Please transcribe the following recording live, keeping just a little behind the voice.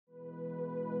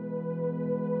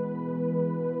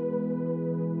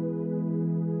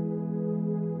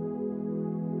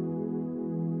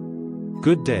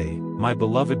Good day, my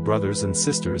beloved brothers and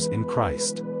sisters in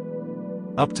Christ.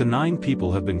 Up to 9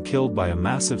 people have been killed by a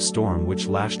massive storm which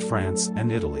lashed France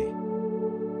and Italy.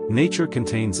 Nature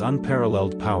contains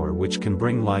unparalleled power which can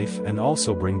bring life and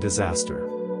also bring disaster.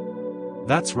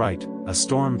 That's right, a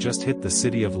storm just hit the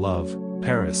city of love,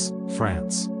 Paris,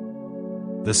 France.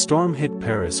 The storm hit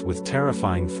Paris with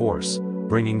terrifying force,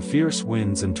 bringing fierce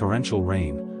winds and torrential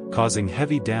rain, causing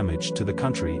heavy damage to the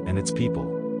country and its people.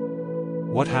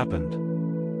 What happened?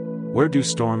 Where do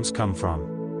storms come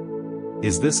from?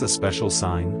 Is this a special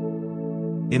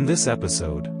sign? In this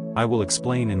episode, I will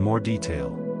explain in more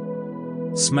detail.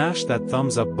 Smash that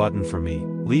thumbs up button for me,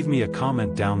 leave me a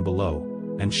comment down below,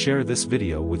 and share this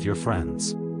video with your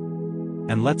friends.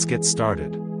 And let's get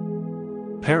started.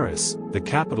 Paris, the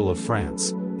capital of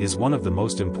France, is one of the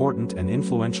most important and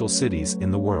influential cities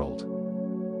in the world.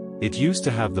 It used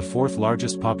to have the 4th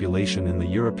largest population in the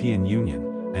European Union,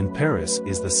 and Paris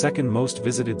is the 2nd most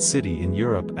visited city in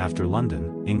Europe after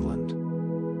London, England.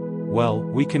 Well,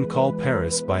 we can call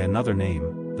Paris by another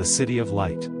name, the City of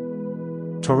Light.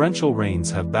 Torrential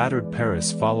rains have battered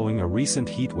Paris following a recent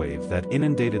heatwave that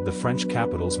inundated the French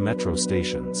capital's metro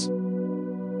stations.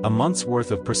 A month's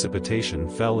worth of precipitation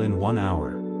fell in 1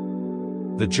 hour.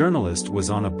 The journalist was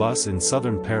on a bus in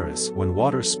southern Paris when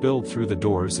water spilled through the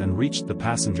doors and reached the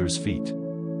passengers' feet.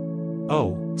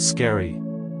 Oh, scary.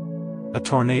 A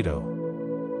tornado.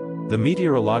 The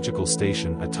meteorological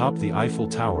station atop the Eiffel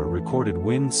Tower recorded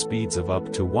wind speeds of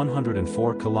up to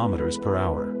 104 kilometers per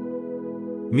hour.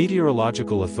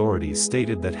 Meteorological authorities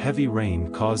stated that heavy rain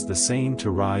caused the Seine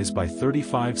to rise by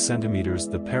 35 centimeters.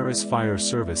 The Paris Fire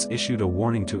Service issued a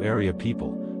warning to area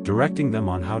people, directing them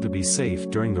on how to be safe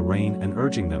during the rain and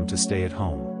urging them to stay at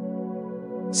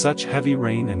home. Such heavy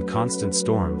rain and constant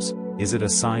storms, is it a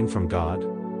sign from God?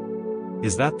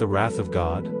 Is that the wrath of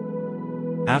God?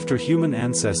 After human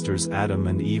ancestors Adam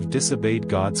and Eve disobeyed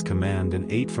God's command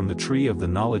and ate from the tree of the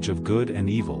knowledge of good and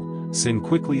evil, sin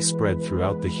quickly spread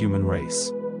throughout the human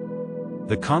race.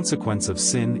 The consequence of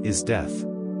sin is death.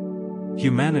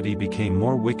 Humanity became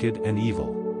more wicked and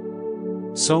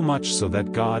evil. So much so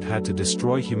that God had to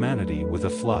destroy humanity with a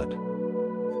flood.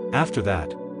 After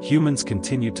that, humans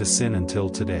continued to sin until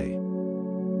today.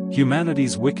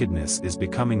 Humanity's wickedness is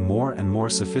becoming more and more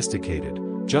sophisticated,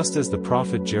 just as the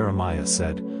prophet Jeremiah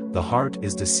said, "The heart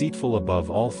is deceitful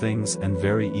above all things and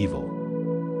very evil."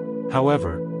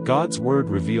 However, God's word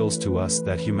reveals to us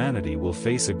that humanity will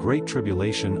face a great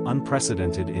tribulation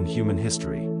unprecedented in human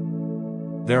history.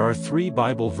 There are 3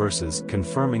 Bible verses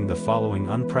confirming the following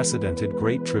unprecedented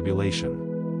great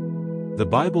tribulation. The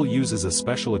Bible uses a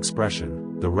special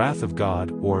expression, the wrath of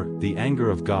God or the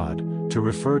anger of God, to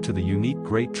refer to the unique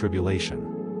great tribulation.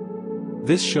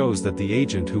 This shows that the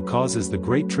agent who causes the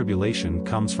great tribulation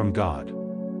comes from God.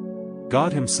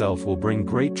 God himself will bring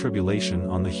great tribulation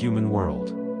on the human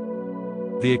world.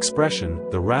 The expression,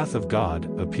 the wrath of God,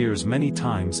 appears many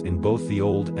times in both the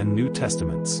Old and New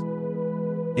Testaments.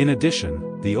 In addition,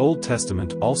 the Old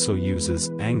Testament also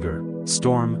uses anger,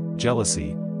 storm,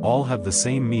 jealousy, all have the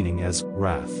same meaning as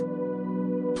wrath.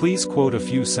 Please quote a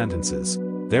few sentences.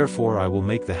 "Therefore I will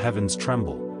make the heavens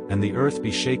tremble, and the earth be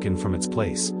shaken from its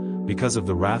place, because of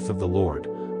the wrath of the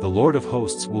Lord of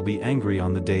hosts will be angry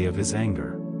on the day of his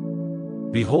anger.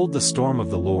 Behold, the storm of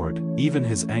the Lord, even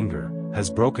his anger, has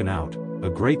broken out, a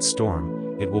great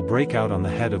storm, it will break out on the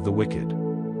head of the wicked.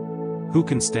 Who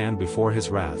can stand before his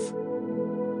wrath?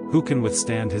 Who can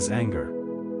withstand his anger?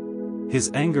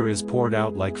 His anger is poured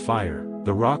out like fire,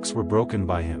 the rocks were broken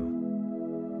by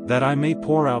him. That I may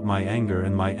pour out my anger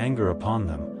and my anger upon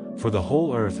them, for the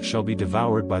whole earth shall be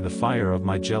devoured by the fire of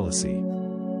my jealousy.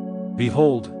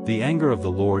 Behold, the anger of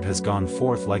the Lord has gone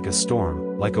forth like a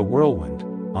storm, like a whirlwind,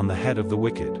 on the head of the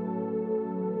wicked."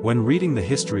 When reading the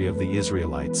history of the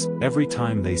Israelites, every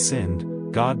time they sinned,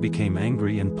 God became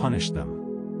angry and punished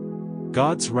them.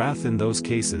 God's wrath in those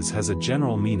cases has a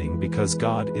general meaning because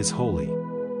God is holy.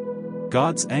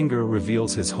 God's anger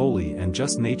reveals his holy and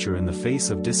just nature in the face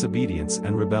of disobedience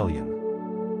and rebellion.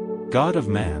 God of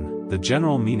man, the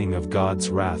general meaning of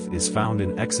God's wrath is found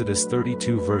in Exodus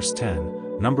 32 verse 10,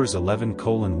 Numbers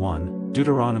 11:1,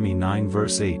 Deuteronomy 9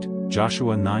 verse 8,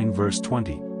 Joshua 9 verse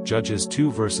 20, Judges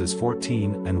 2 verses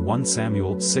 14 and 1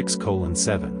 Samuel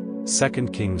 6:7,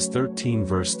 2 Kings 13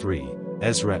 verse 3,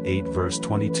 Ezra 8 verse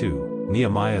 22,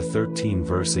 Nehemiah 13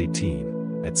 verse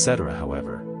 18, etc.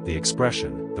 However, the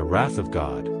expression, the wrath of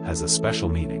God, has a special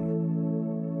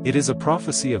meaning. It is a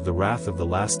prophecy of the wrath of the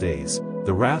last days,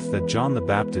 the wrath that John the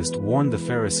Baptist warned the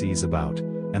Pharisees about,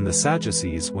 and the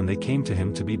Sadducees when they came to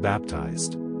him to be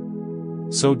baptized.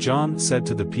 So John said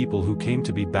to the people who came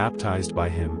to be baptized by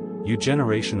him, "You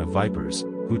generation of vipers,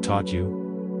 who taught you?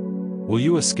 Will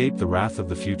you escape the wrath of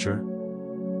the future?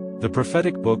 The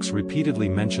prophetic books repeatedly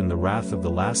mention the wrath of the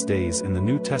last days in the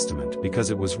New Testament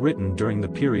because it was written during the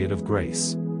period of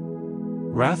grace.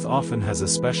 Wrath often has a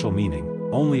special meaning,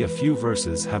 only a few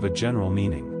verses have a general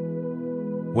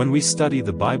meaning. When we study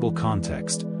the Bible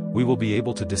context, we will be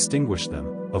able to distinguish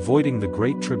them. Avoiding the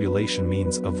Great Tribulation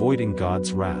means avoiding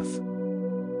God's wrath.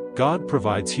 God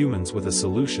provides humans with a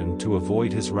solution to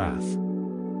avoid his wrath.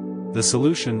 The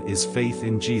solution is faith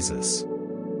in Jesus.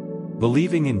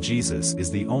 Believing in Jesus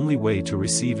is the only way to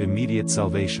receive immediate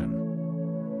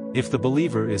salvation. If the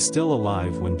believer is still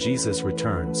alive when Jesus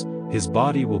returns, his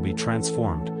body will be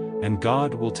transformed, and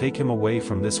God will take him away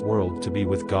from this world to be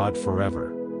with God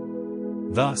forever.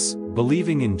 Thus,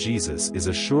 believing in Jesus is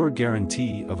a sure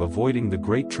guarantee of avoiding the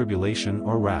Great Tribulation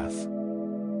or wrath.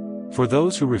 For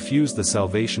those who refuse the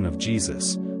salvation of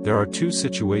Jesus, there are two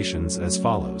situations as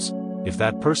follows. If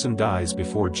that person dies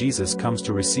before Jesus comes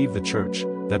to receive the church,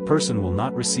 that person will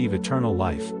not receive eternal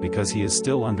life because he is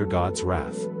still under God's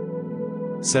wrath.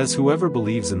 Says whoever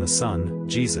believes in the Son,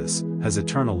 Jesus, has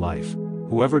eternal life.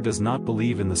 Whoever does not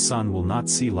believe in the Son will not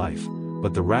see life,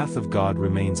 but the wrath of God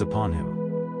remains upon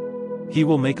him. He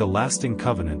will make a lasting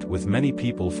covenant with many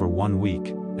people for 1 week,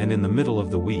 and in the middle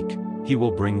of the week, he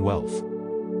will bring wealth.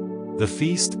 The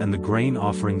feast and the grain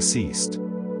offering ceased.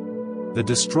 The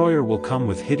destroyer will come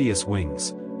with hideous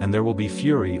wings, and there will be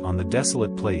fury on the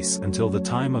desolate place until the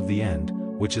time of the end,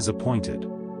 which is appointed.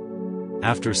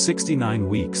 After 69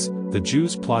 weeks, the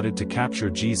Jews plotted to capture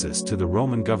Jesus to the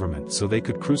Roman government so they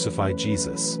could crucify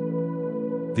Jesus.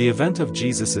 The event of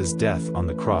Jesus' death on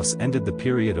the cross ended the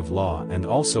period of law and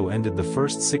also ended the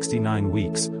first 69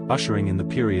 weeks, ushering in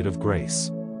the period of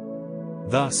grace.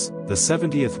 Thus, the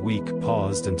 70th week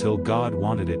paused until God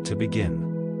wanted it to begin.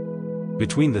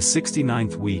 Between the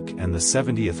 69th week and the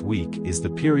 70th week is the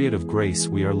period of grace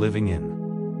we are living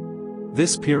in.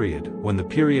 This period, when the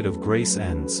period of grace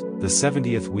ends, the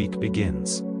 70th week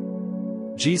begins.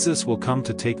 Jesus will come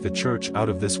to take the church out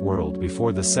of this world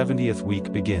before the 70th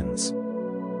week begins.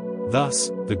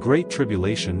 Thus, the Great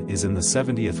Tribulation is in the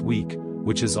 70th week,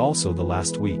 which is also the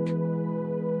last week.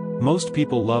 Most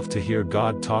people love to hear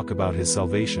God talk about his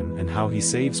salvation and how he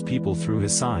saves people through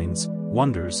his signs,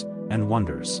 wonders, and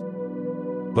wonders.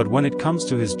 But when it comes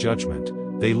to his judgment,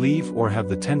 they leave or have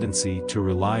the tendency to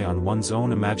rely on one's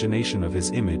own imagination of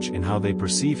his image in how they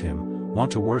perceive him,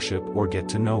 want to worship or get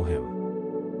to know him.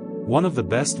 One of the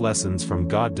best lessons from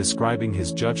God describing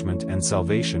his judgment and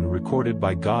salvation recorded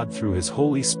by God through his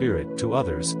Holy Spirit to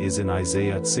others is in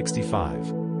Isaiah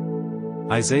 65.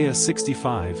 Isaiah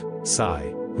 65,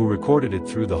 Sai, who recorded it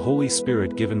through the Holy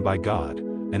Spirit given by God,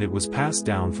 and it was passed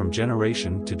down from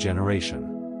generation to generation.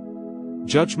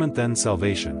 Judgment then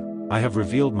salvation. I have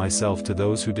revealed myself to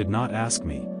those who did not ask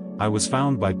me. I was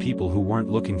found by people who weren't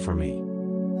looking for me.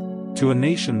 To a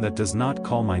nation that does not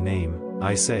call my name,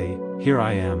 I say, here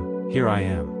I am, here I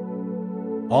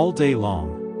am. All day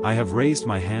long, I have raised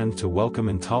my hand to welcome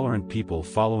intolerant people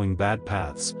following bad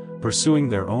paths, pursuing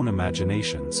their own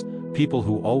imaginations, people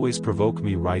who always provoke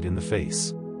me right in the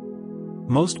face.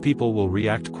 Most people will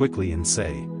react quickly and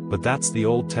say, but that's the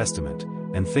Old Testament,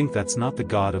 and think that's not the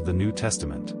God of the New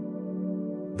Testament.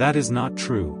 That is not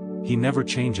true, he never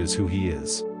changes who he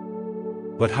is.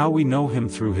 But how we know him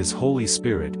through his Holy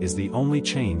Spirit is the only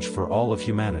change for all of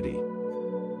humanity.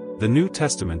 The New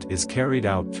Testament is carried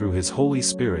out through his Holy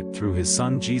Spirit through his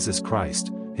Son Jesus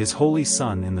Christ, his Holy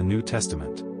Son in the New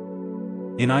Testament.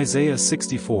 In Isaiah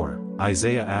 64,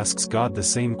 Isaiah asks God the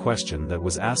same question that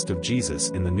was asked of Jesus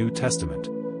in the New Testament.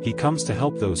 He comes to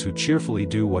help those who cheerfully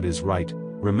do what is right,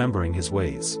 remembering his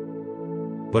ways.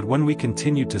 But when we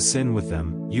continued to sin with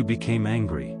them, you became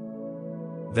angry.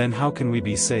 Then how can we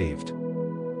be saved?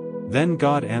 Then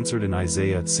God answered in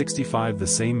Isaiah 65. The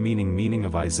same meaning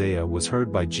of Isaiah was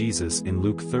heard by Jesus in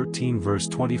Luke 13 verse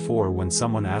 24 when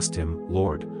someone asked him,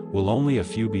 Lord, will only a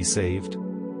few be saved?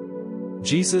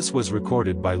 Jesus was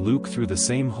recorded by Luke through the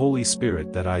same Holy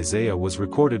Spirit that Isaiah was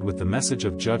recorded with. The message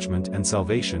of judgment and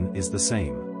salvation is the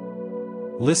same.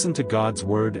 Listen to God's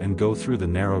word and go through the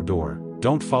narrow door.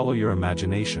 Don't follow your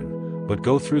imagination, but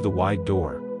go through the wide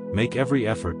door. Make every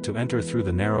effort to enter through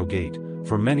the narrow gate,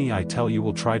 for many I tell you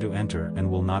will try to enter and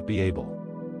will not be able.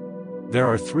 There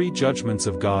are 3 judgments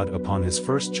of God upon his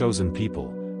first chosen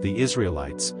people, the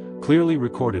Israelites, clearly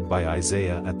recorded by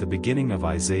Isaiah at the beginning of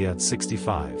Isaiah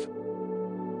 65.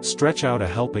 Stretch out a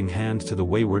helping hand to the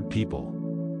wayward people.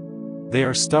 They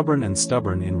are stubborn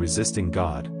in resisting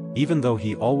God, even though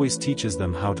he always teaches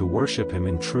them how to worship him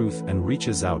in truth and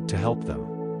reaches out to help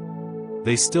them.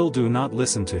 They still do not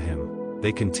listen to him,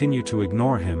 they continue to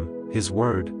ignore him, his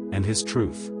word, and his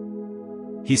truth.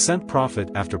 He sent prophet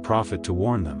after prophet to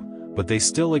warn them, but they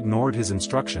still ignored his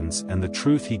instructions and the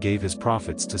truth he gave his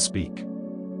prophets to speak.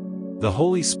 The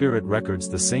Holy Spirit records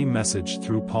the same message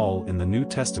through Paul in the New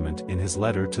Testament in his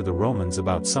letter to the Romans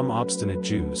about some obstinate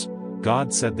Jews.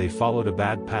 God said they followed a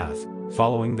bad path,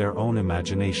 following their own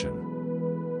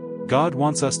imagination. God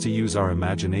wants us to use our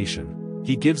imagination.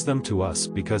 He gives them to us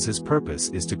because his purpose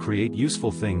is to create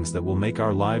useful things that will make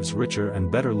our lives richer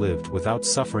and better lived without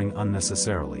suffering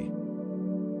unnecessarily.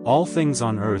 All things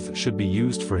on earth should be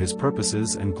used for his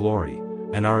purposes and glory,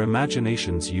 and our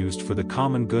imaginations used for the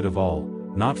common good of all,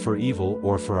 not for evil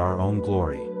or for our own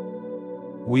glory.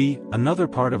 Another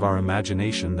part of our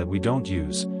imagination that we don't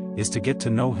use, is to get to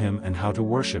know him and how to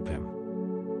worship him.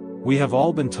 We have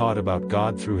all been taught about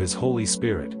God through his Holy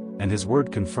Spirit, and his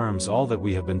word confirms all that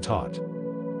we have been taught.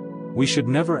 We should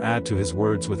never add to his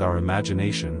words with our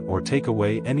imagination or take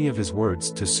away any of his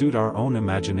words to suit our own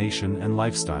imagination and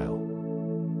lifestyle.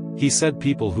 He said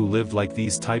people who lived like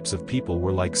these types of people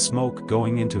were like smoke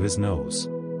going into his nose.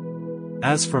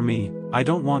 As for me, I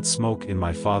don't want smoke in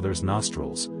my Father's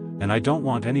nostrils, and I don't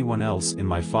want anyone else in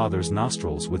my Father's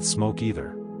nostrils with smoke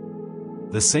either.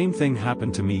 The same thing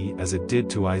happened to me as it did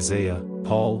to Isaiah,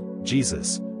 Paul,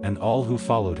 Jesus, and all who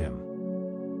followed him.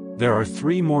 There are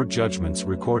 3 more judgments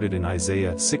recorded in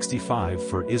Isaiah 65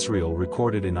 for Israel,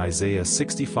 recorded in Isaiah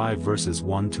 65 verses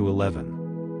 1 to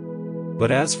 11.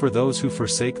 But as for those who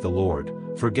forsake the Lord,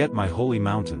 forget my holy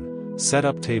mountain, set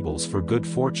up tables for good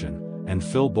fortune, and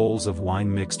fill bowls of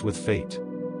wine mixed with fate.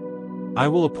 I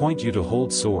will appoint you to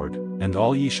hold sword, and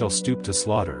all ye shall stoop to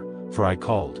slaughter, for I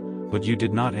called, but you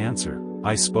did not answer,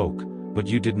 I spoke, but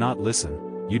you did not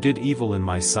listen, you did evil in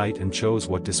my sight and chose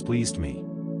what displeased me.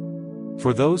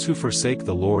 For those who forsake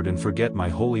the Lord and forget my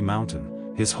holy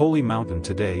mountain, his holy mountain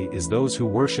today is those who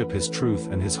worship his truth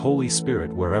and his Holy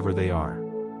Spirit wherever they are.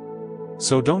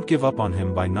 So don't give up on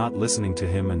him by not listening to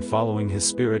him and following his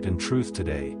Spirit and truth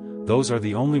today. Those are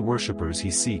the only worshippers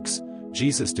he seeks.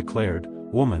 Jesus declared,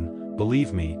 "Woman,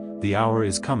 believe me, the hour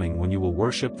is coming when you will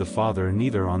worship the Father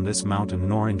neither on this mountain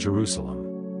nor in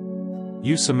Jerusalem.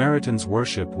 You Samaritans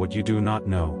worship what you do not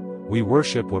know, we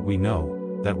worship what we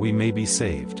know, that we may be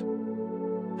saved."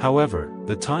 However,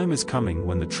 the time is coming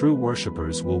when the true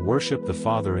worshippers will worship the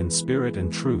Father in spirit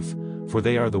and truth, for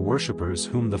they are the worshippers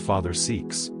whom the Father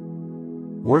seeks.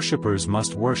 Worshippers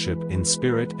must worship in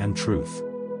spirit and truth.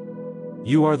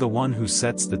 You are the one who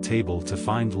sets the table to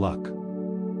find luck.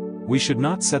 We should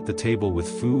not set the table with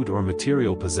food or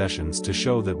material possessions to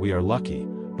show that we are lucky,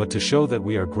 but to show that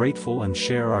we are grateful and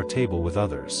share our table with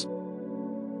others.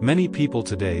 Many people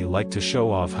today like to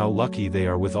show off how lucky they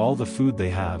are with all the food they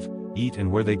have, eat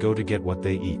and where they go to get what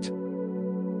they eat.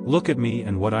 Look at me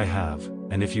and what I have,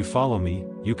 and if you follow me,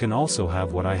 you can also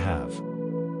have what I have.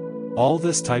 All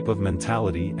this type of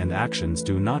mentality and actions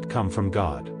do not come from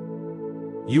God.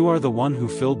 You are the one who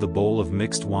filled the bowl of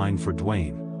mixed wine for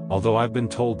Dwayne, although I've been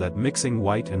told that mixing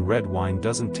white and red wine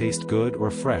doesn't taste good or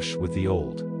fresh with the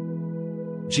old.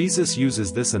 Jesus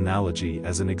uses this analogy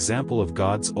as an example of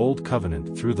God's old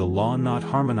covenant through the law not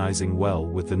harmonizing well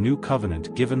with the new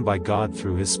covenant given by God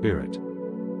through his Spirit.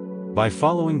 By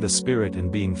following the Spirit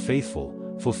and being faithful,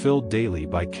 fulfilled daily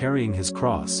by carrying his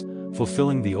cross,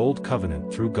 fulfilling the old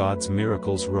covenant through God's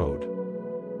miracles road.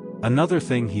 Another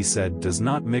thing he said does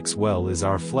not mix well is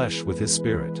our flesh with his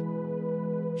Spirit.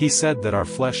 He said that our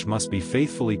flesh must be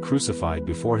faithfully crucified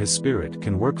before his Spirit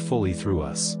can work fully through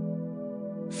us.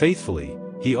 Faithfully,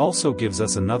 he also gives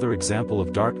us another example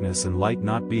of darkness and light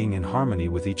not being in harmony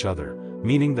with each other,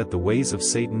 meaning that the ways of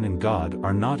Satan and God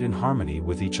are not in harmony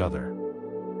with each other.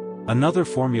 Another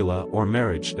formula or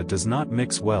marriage that does not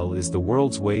mix well is the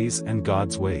world's ways and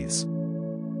God's ways.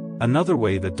 Another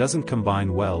way that doesn't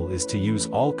combine well is to use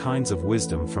all kinds of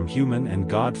wisdom from human and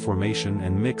God formation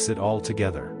and mix it all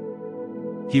together.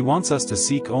 He wants us to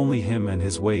seek only him and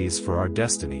his ways for our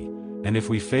destiny, and if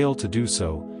we fail to do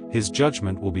so, his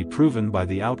judgment will be proven by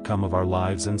the outcome of our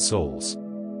lives and souls.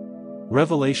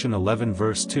 Revelation 11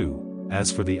 verse 2,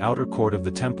 As for the outer court of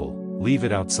the temple, leave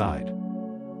it outside.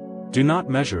 Do not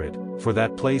measure it, for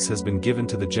that place has been given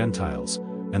to the Gentiles,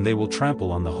 and they will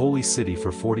trample on the holy city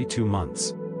for 42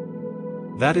 months.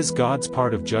 That is God's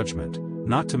part of judgment,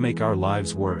 not to make our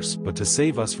lives worse but to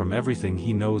save us from everything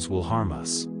he knows will harm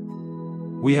us.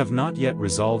 We have not yet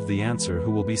resolved the answer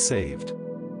who will be saved.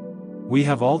 We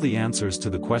have all the answers to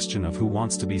the question of who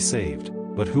wants to be saved,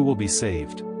 but who will be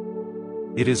saved?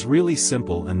 It is really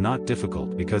simple and not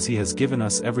difficult because he has given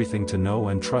us everything to know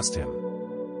and trust him.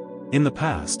 In the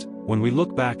past, when we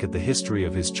look back at the history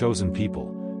of his chosen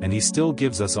people, and he still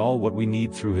gives us all what we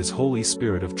need through his Holy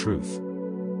Spirit of truth.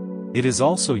 It is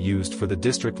also used for the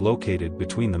district located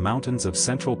between the mountains of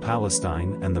central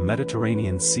Palestine and the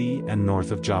Mediterranean Sea and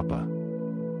north of Joppa.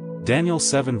 Daniel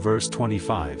 7 verse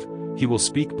 25, he will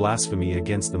speak blasphemy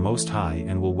against the Most High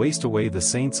and will waste away the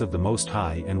saints of the Most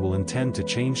High and will intend to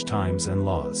change times and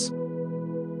laws.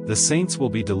 The saints will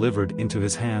be delivered into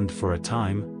his hand for a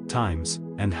time, times,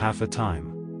 and half a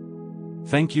time.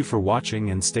 Thank you for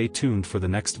watching and stay tuned for the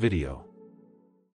next video.